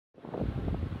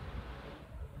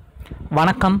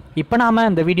வணக்கம். இப்போ நாம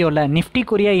இந்த வீடியோவில்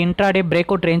நிஃப்டிக்குரிய இன்ட்ராடே பிரேக்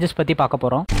அவுட் ரேஞ்சஸ் பற்றி பார்க்க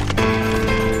போகிறோம்.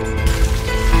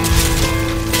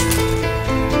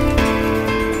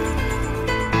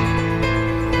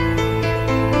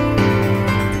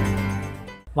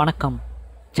 வணக்கம்.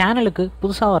 சேனலுக்கு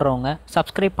புதுசாக வர்றவங்க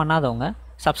சப்ஸ்கிரைப் பண்ணாதவங்க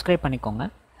சப்ஸ்கிரைப் பண்ணிக்கோங்க.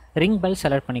 ரிங் பெல்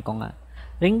செலக்ட் பண்ணிக்கோங்க.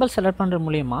 ரிங் பெல் செலக்ட் பண்ணுற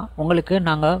மூலிமா உங்களுக்கு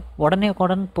நாங்கள் உடனே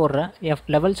போடுற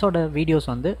லெவல்ஸோட வீடியோஸ்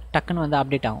வந்து டக்குன்னு வந்து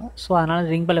அப்டேட் ஆகும். ஸோ அதனால்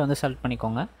ரிங் பெல்லை வந்து செலக்ட்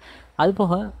பண்ணிக்கோங்க.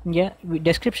 அதுபோக இங்கே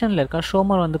டெஸ்கிரிப்ஷனில் இருக்க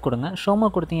ஷோமர் வந்து கொடுங்க.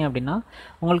 ஷோமர் கொடுத்தீங்க அப்படின்னா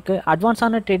உங்களுக்கு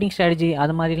அட்வான்ஸான ட்ரேடிங் ஸ்ட்ராட்டஜி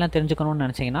அது மாதிரிலாம் தெரிஞ்சுக்கணும்னு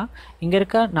நினச்சிங்கன்னா இங்கே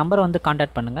இருக்க நம்பரை வந்து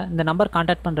காண்டாக்ட் பண்ணுங்கள். இந்த நம்பர்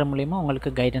காண்டாக்ட் பண்ணுற மூலிமா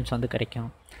உங்களுக்கு கைடன்ஸ் வந்து கிடைக்கும்.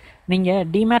 நீங்கள்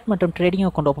டிமேட் மற்றும் ட்ரேடிங்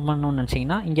அக்கௌண்ட் ஓப்பன் பண்ணணும்னு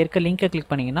நினச்சிங்கன்னா இங்கே இருக்க லிங்கை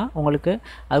கிளிக் பண்ணிங்கன்னா உங்களுக்கு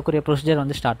அதுக்குரிய ப்ரொசீஜர்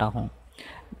வந்து ஸ்டார்ட் ஆகும்.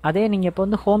 அதே நீங்கள் இப்போ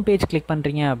வந்து ஹோம் பேஜ் கிளிக்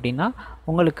பண்ணுறீங்க அப்படின்னா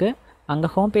உங்களுக்கு அங்கே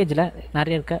ஹோம் பேஜில்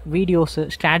நிறைய இருக்க வீடியோஸு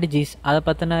ஸ்ட்ராட்டஜிஸ் அதை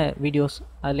பற்றின வீடியோஸ்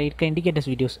அதில் இருக்க இண்டிகேட்டர்ஸ்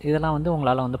வீடியோஸ் இதெல்லாம் வந்து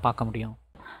உங்களால் வந்து பார்க்க முடியும்.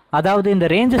 அதாவது இந்த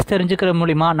ரேஞ்சஸ் தெரிஞ்சுக்கிற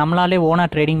மூலிமா நம்மளாலே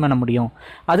ஓனாக ட்ரேடிங் பண்ண முடியும்.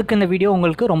 அதுக்கு இந்த வீடியோ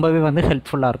உங்களுக்கு ரொம்பவே வந்து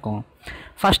ஹெல்ப்ஃபுல்லாக இருக்கும்.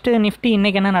 ஃபஸ்ட்டு நிஃப்டி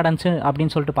இன்றைக்கி என்ன நடந்துச்சு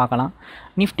அப்படின்னு சொல்லிட்டு பார்க்கலாம்.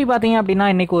 நிஃப்டி பார்த்தீங்க அப்படின்னா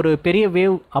இன்றைக்கி ஒரு பெரிய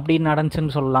வேவ் அப்படி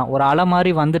நடந்துச்சுன்னு சொல்லலாம். ஒரு அலை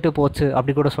மாதிரி வந்துட்டு போச்சு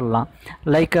அப்படி கூட சொல்லலாம்.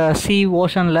 லைக்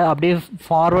ஓஷனில் அப்படியே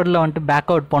ஃபார்வர்டில் வந்துட்டு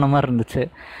பேக் அவுட் போன மாதிரி இருந்துச்சு.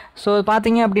 ஸோ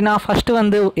பார்த்தீங்க அப்படின்னா ஃபஸ்ட்டு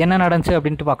வந்து என்ன நடந்துச்சு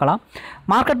அப்படின்ட்டு பார்க்கலாம்.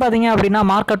 மார்க்கெட் பார்த்தீங்க அப்படின்னா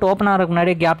மார்க்கெட் ஓப்பன் ஆகிறதுக்கு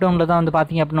முன்னாடியே கேப் டவுனில் தான் வந்து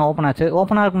பார்த்தீங்க அப்படின்னா ஓப்பன் ஆச்சு.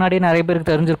 ஓப்பன் ஆகிறதுக்கு முன்னாடியே நிறைய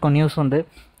பேருக்கு தெரிஞ்சிருக்கும் நியூஸ் வந்து,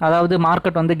 அதாவது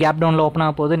மார்க்கெட் வந்து கேப் டவுனில் ஓப்பன்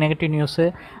ஆக போகுது, நெகட்டிவ் நியூஸு.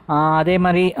 அதே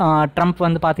மாதிரி ட்ரம்ப்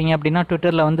வந்து பார்த்தீங்க அப்படின்னா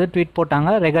ட்விட்டரில் வந்து ட்வீட் போட்டாங்க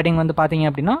ரெகார்டிங் வந்து பார்த்தீங்க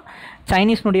அப்படின்னா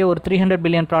சைனீஸ்னுடைய ஒரு 300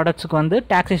 பில்லியன் ப்ராடக்ட்ஸுக்கு வந்து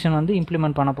டாக்ஸேஷன் வந்து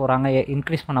இம்ப்ளிமெண்ட் பண்ண போகிறாங்க,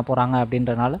 இன்க்ரீஸ் பண்ண போகிறாங்க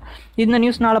அப்படின்றனால இந்த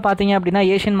நியூஸ்னால் பார்த்தீங்க அப்படின்னா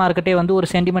ஏஷியன் மார்க்கெட்டே வந்து ஒரு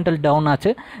சென்டிமெண்டல் டவுன்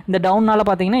ஆச்சு. இந்த டவுனால்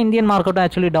பார்த்தீங்கன்னா இந்தியன் மார்க்கெட்டும்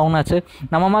ஆக்சுவலி டவுன் ஆச்சு.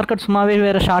 நம்ம மார்க்கெட் சும்மாவே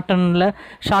வேறு ஷார்ட்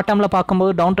டேர்மில்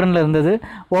பார்க்கும்போது டவுன் ட்ரெண்டில் இருந்தது.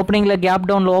 ஓப்பனிங்கில் கேப்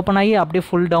டவுனில் ஓப்பன் ஆகி அப்படியே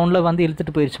ஃபுல் டவுனில் வந்து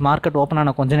இழுத்துட்டு போயிடுச்சு மார்க்கெட் ஓப்பன்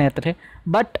ஆன கொஞ்சம் நேரத்தில்.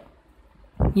 But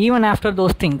even after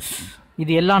those things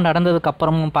இது எல்லாம்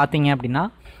நடந்ததுக்கப்புறமும் பார்த்தீங்க அப்படின்னா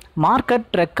மார்க்கெட்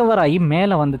ரெக்கவர் ஆகி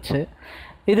மேலே வந்துச்சு.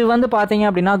 இது வந்து பார்த்தீங்க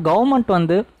அப்படின்னா கவர்மெண்ட்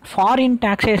வந்து ஃபாரின்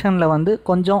டாக்ஸேஷனில் வந்து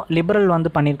கொஞ்சம் லிபரல் வந்து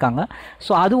பண்ணியிருக்காங்க.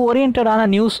 ஸோ அது ஓரியன்டான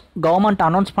நியூஸ் கவர்மெண்ட்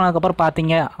அனௌன்ஸ் பண்ணதுக்கப்புறம்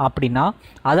பார்த்தீங்க அப்படின்னா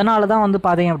அதனால தான் வந்து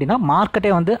பார்த்தீங்க அப்படின்னா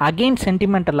மார்க்கெட்டே வந்து அகெயின்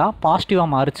சென்டிமெண்டலாக பாசிட்டிவாக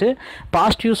மாறுச்சு.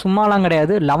 பாசிட்டிவ் சும்மாலாம்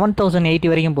கிடையாது,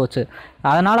 11,080 வரைக்கும் போச்சு.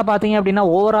 அதனால் பார்த்தீங்க அப்படின்னா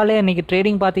ஓவராலே இன்றைக்கி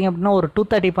ட்ரேடிங் பார்த்தீங்க அப்படின்னா ஒரு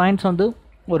 230 பாயிண்ட்ஸ் வந்து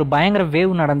ஒரு பயங்கர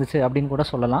வேவ் நடந்துச்சு அப்படின்னு கூட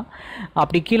சொல்லலாம்.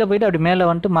 அப்படி கீழே போயிட்டு அப்படி மேலே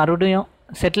வந்துட்டு மறுபடியும்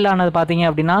செட்டில் ஆனது பார்த்தீங்க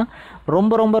அப்படின்னா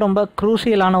ரொம்ப ரொம்ப ரொம்ப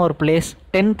க்ரூஷியலான ஒரு பிளேஸ்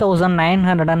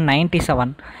 10,997.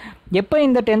 எப்போ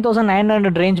இந்த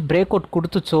 10,900 ரேஞ்ச் பிரேக் அவுட்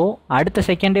கொடுத்துச்சோ அடுத்த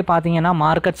செகண்டே பார்த்தீங்கன்னா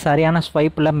மார்க்கெட் சரியான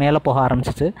ஸ்வைப்பில் மேலே போக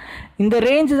ஆரம்பிச்சிச்சு. இந்த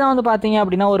ரேஞ்சு தான் வந்து பார்த்தீங்க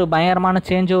அப்படின்னா ஒரு பயங்கரமான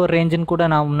சேஞ்ச் ஓவர் ரேஞ்சுன்னு கூட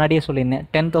நான் முன்னாடியே சொல்லியிருந்தேன்.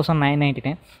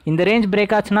 10,999 இந்த ரேஞ்ச்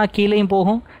பிரேக் ஆச்சுன்னா கீழேயும்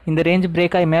போகும், இந்த ரேஞ்ச்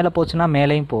பிரேக் ஆகி மேலே போச்சுன்னா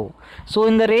மேலேயும் போகும். ஸோ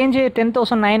இந்த ரேஞ்சு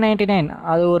 10,999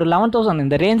 அது ஒரு 11,000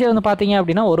 இந்த ரேஞ்சே வந்து பார்த்தீங்க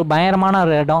அப்படின்னா ஒரு பயங்கரமான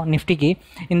இடம் நிஃப்டிக்கு.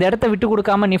 இந்த இடத்த விட்டு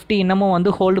கொடுக்காம நிஃப்டி இன்னமும் வந்து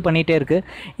ஹோல்டு பண்ணிகிட்டே இருக்குது.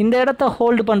 இந்த இடத்த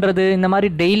ஹோல்டு பண்ணுறது, இந்த மாதிரி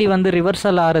டெய்லி வந்து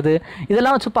ரிவர்சல் ஆகிறது,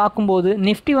 இதெல்லாம் வச்சு பார்க்கும்போது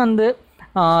நிஃப்டி வந்து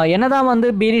என்னதான் வந்து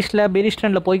பீரிஷ்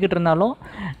ட்ரெண்டில் போய்கிட்டு இருந்தாலும்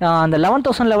அந்த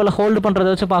 11,000 லெவலில் ஹோல்டு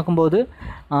பண்ணுறதை வச்சு பார்க்கும்போது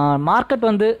மார்க்கெட்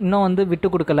வந்து இன்னும் வந்து விட்டு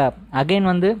கொடுக்கல,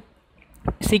 அகெயின் வந்து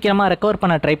சீக்கிரமாக ரெக்கவர்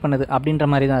பண்ண ட்ரை பண்ணுது அப்படின்ற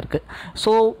மாதிரி தான் இருக்குது.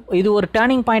 ஸோ இது ஒரு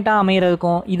டேர்னிங் பாயிண்ட்டாக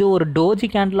அமைகிறதுக்கும், இது ஒரு டோஜி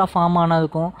கேண்டிலாக ஃபார்ம்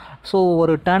ஆனதுக்கும், ஸோ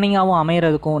ஒரு டேர்னிங்காகவும்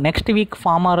அமைகிறதுக்கும், நெக்ஸ்ட் வீக்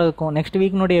ஃபார்ம் ஆகிறதுக்கும், நெக்ஸ்ட்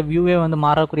வீக்கினுடைய வியூவே வந்து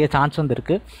மாறக்கூடிய சான்ஸ் வந்து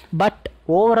இருக்குது. பட்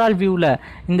ஓவரால் வியூவில்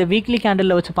இந்த வீக்லி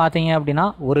கேண்டிலில் வச்சு பார்த்தீங்க அப்படின்னா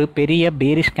ஒரு பெரிய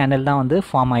பேரிஷ் கேண்டில் தான் வந்து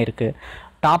ஃபார்ம் ஆகிருக்கு.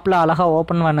 டாப்பில் அழகாக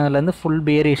ஓப்பன் பண்ணதுலேருந்து ஃபுல்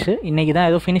பேரிஷு. இன்றைக்கி தான்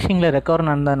ஏதோ ஃபினிஷிங்கில் ரெக்கவர்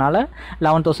நடந்ததுனால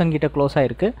 11,000 கிட்ட க்ளோஸ்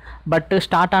ஆகிருக்கு. பட்டு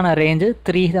ஸ்டார்ட் ஆன ரேஞ்சு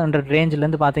 300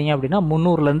 ரேஞ்சிலேருந்து பார்த்தீங்க அப்படின்னா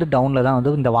 300லேருந்து டவுனில் தான்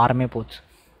வந்து இந்த வாரமே போச்சு.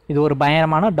 இது ஒரு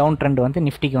பயங்கரமான டவுன் ட்ரெண்ட் வந்து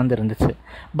நிஃப்டிக்கு வந்து இருந்துச்சு.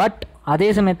 பட் அதே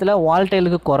சமயத்தில்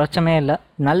வால்டைலுக்கு குறைச்சமே இல்லை,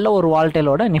 நல்ல ஒரு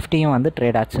வால்டைலோட நிஃப்டியும் வந்து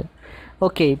ட்ரேட் ஆச்சு.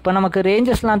 ஓகே, இப்போ நமக்கு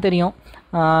ரேஞ்சஸ்லாம் தெரியும்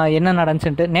என்ன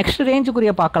நடந்துச்சுன்ட்டு. நெக்ஸ்ட்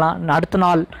ரேஞ்சுக்குரிய பார்க்கலாம். அடுத்த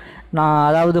நாள்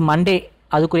அதாவது மண்டே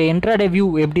அதுக்குரிய இன்ட்ராடே வியூ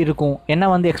எப்படி இருக்கும், என்ன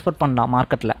வந்து எக்ஸ்பெக்ட் பண்ணலாம்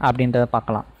மார்க்கெட்டில் அப்படின்றத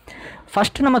பார்க்கலாம்.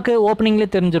 ஃபஸ்ட்டு நமக்கு ஓப்பனிங்லேயே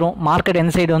தெரிஞ்சிடும் மார்க்கெட்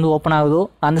எந்த சைடு வந்து ஓப்பன் ஆகுதோ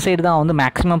அந்த சைடு தான் வந்து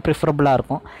மேக்ஸிமம் ப்ரிஃபரபுளாக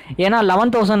இருக்கும். ஏன்னா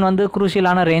 11,000 வந்து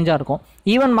குரூஷியலான ரேஞ்சாக இருக்கும்.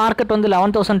 ஈவன் மார்க்கெட் வந்து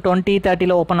 11,020,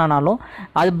 30 ஓப்பன் ஆனாலும்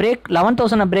அது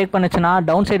 11,000 பிரேக் பண்ணுச்சுன்னா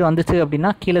டவுன் சைடு வந்துச்சு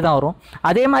அப்படின்னா கீழே தான் வரும்.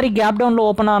 அதே மாதிரி கேப் டவுனில்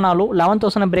ஓப்பன் ஆனாலும்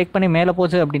 11,000 பிரேக் பண்ணி மேலே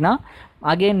போச்சு அப்படின்னா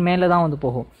அகெயின் மேலே தான் வந்து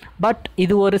போகும். பட்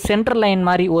இது ஒரு சென்ட்ரல் லைன்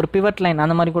மாதிரி, ஒரு பிவட் லைன்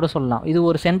அந்த மாதிரி கூட சொல்லலாம். இது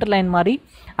ஒரு சென்ட்ரல் லைன் மாதிரி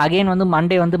அகெயின் வந்து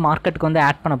மண்டே வந்து மார்க்கெட்டுக்கு வந்து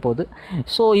ஆட் பண்ண போகுது.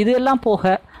 ஸோ இது எல்லாம்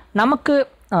போக நமக்கு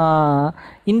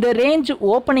இந்த ரேஞ்ச்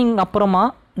ஓப்பனிங் அப்புறமா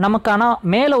நமக்கு ஆனால்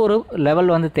மேலே ஒரு லெவல்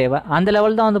வந்து தேவை. அந்த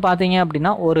லெவல் தான் வந்து பார்த்தீங்க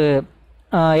அப்படின்னா ஒரு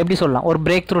எப்படி சொல்லலாம், ஒரு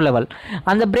பிரேக் த்ரூ லெவல்.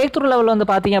 அந்த பிரேக் த்ரூ லெவல் வந்து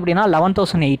பார்த்தீங்க அப்படின்னா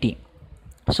 11,080.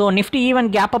 ஸோ நிஃப்டி ஈவன்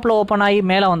கேப் அப்பில் ஓப்பன் ஆகி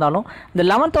மேலே வந்தாலும் இந்த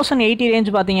 11,080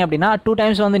 ரேஞ்ச் பார்த்தீங்க அப்படின்னா 2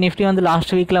 டைம்ஸ் வந்து நிஃப்டி வந்து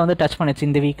லாஸ்ட் வீக்கில் வந்து டச் பண்ணிச்சு.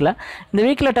 இந்த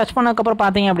வீக்கில் டச் பண்ணதுக்கப்புறம்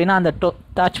பார்த்தீங்க அப்படின்னா அந்த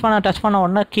டச் பண்ண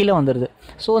உடனே கீழே வந்துடுது.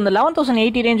 ஸோ இந்த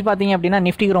 11,080 ரேஞ்ச் பார்த்தீங்க அப்படின்னா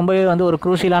நிஃப்டிக்கு ரொம்பவே வந்து ஒரு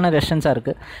க்ரூஷியலான ரெசிஸ்டன்ஸாக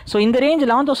இருக்குது. ஸோ இந்த ரேஞ்ச்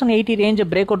 11,080 ரேஞ்சை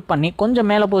பிரேக் அவுட் பண்ணி கொஞ்சம்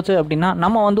மேலே போச்சு அப்படின்னா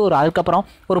நம்ம வந்து அதுக்கப்புறம்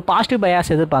ஒரு பாசிட்டிவ்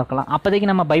பயாஸ் எதிர்பார்க்கலாம். அப்போதைக்கு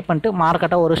நம்ம பை பண்ணிட்டு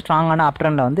மார்க்கெட்டாக ஒரு ஸ்ட்ராங்கான அப்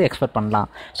ட்ரெண்டை வந்து எக்ஸ்பெக்ட் பண்ணலாம்.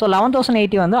 ஸோ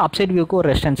 11,080 வந்து அப்சைட் வியூக்கு ஒரு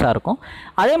ரெசிஸ்டன்ஸாக இருக்கும்.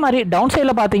 அதே மாதிரி டவுன்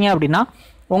சைடில் பார்த்தீங்க அப்படின்னா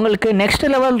உங்களுக்கு நெக்ஸ்ட்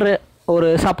லெவல் ஒரு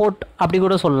சப்போர்ட் அப்படி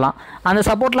கூட சொல்லலாம். அந்த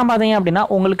சப்போர்ட்லாம் பார்த்தீங்க அப்படின்னா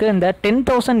உங்களுக்கு இந்த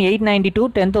 10,890 to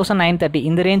 10,930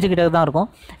 இந்த ரேஞ்சு கிட்ட தான் இருக்கும்.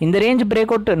 இந்த ரேஞ்ச்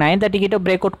பிரேக் அவுட் 930 கிட்ட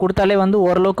பிரேக் அவுட் கொடுத்தாலே வந்து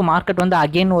ஓரளவுக்கு மார்க்கெட் வந்து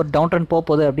அகைன் ஒரு டவுன் ட்ரெண்ட்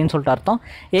போகுது அப்படின்னு சொல்லிட்டு அர்த்தம்.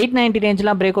 890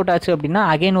 ரேஞ்செலாம் பிரேக் அவுட் ஆச்சு அப்படின்னா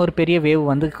அகைன் ஒரு பெரிய வேவ்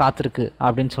வந்து காத்திருக்கு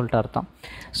அப்படின்னு சொல்லிட்டு அர்த்தம்.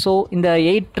 ஸோ இந்த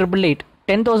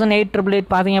 10,888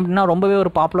 பார்த்தீங்க அப்படின்னா ரொம்பவே ஒரு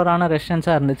பாப்புலரான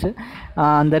ரெசிஸ்டன்ஸாக இருந்துச்சு.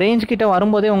 அந்த ரேஞ்ச் கிட்ட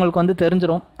வரும்போதே உங்களுக்கு வந்து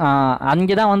தெரிஞ்சிடும்.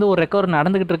 அங்கே தான் வந்து ஒரு ரெக்கவர்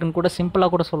நடந்துகிட்டு இருக்குன்னு கூட சிம்பிளாக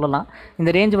கூட சொல்லலாம். இந்த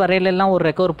ரேஞ்ச் வரையிலெல்லாம் ஒரு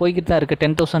ரெக்கவர் போய்கிட்டு தான் இருக்குது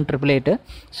 10,888.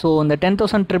 ஸோ இந்த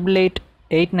 10,888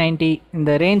 890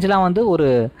 இந்த ரேஞ்செலாம் வந்து ஒரு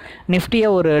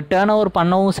நிஃப்டியை ஒரு டேர்ன் ஓவர்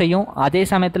பண்ணவும் செய்யும். அதே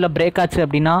சமயத்தில் பிரேக் ஆச்சு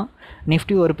அப்படின்னா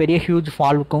நிஃப்டி ஒரு பெரிய ஹியூஜ்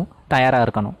ஃபால்வுக்கும் தயாராக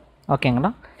இருக்கணும்.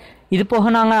 ஓகேங்களா? இது போக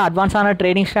நாங்கள் அட்வான்ஸான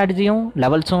ட்ரேடிங் ஸ்ட்ராட்டஜியும்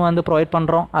லெவல்ஸும் வந்து ப்ரொவைட்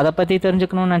பண்ணுறோம். அதை பற்றி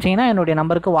தெரிஞ்சுக்கணும்னு நினச்சிங்கன்னா என்னுடைய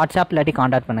நம்பருக்கு வாட்ஸ்அப் இல்லாட்டி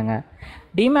காண்டாக்ட் பண்ணுங்கள்.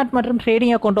 டிமேட் மற்றும்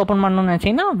ட்ரேடிங் அக்கௌண்ட் ஓப்பன் பண்ணணும்னு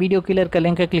நினச்சிங்கன்னா வீடியோ கீழே இருக்க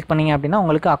லிங்கை கிளிக் பண்ணிங்க அப்படின்னா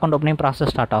உங்களுக்கு அக்கௌண்ட் ஓப்பனிங்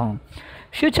ப்ராசஸ் ஸ்டார்ட் ஆகும்.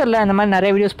 ஃப்யூச்சரில் இந்த மாதிரி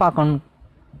நிறைய வீடியோஸ் பார்க்கணும்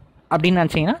அப்படின்னு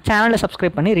நினச்சிங்கன்னா சேனலை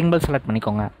சப்ஸ்கிரைப் பண்ணி ரிங் பெல் செலக்ட்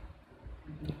பண்ணிக்கோங்க.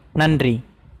 நன்றி.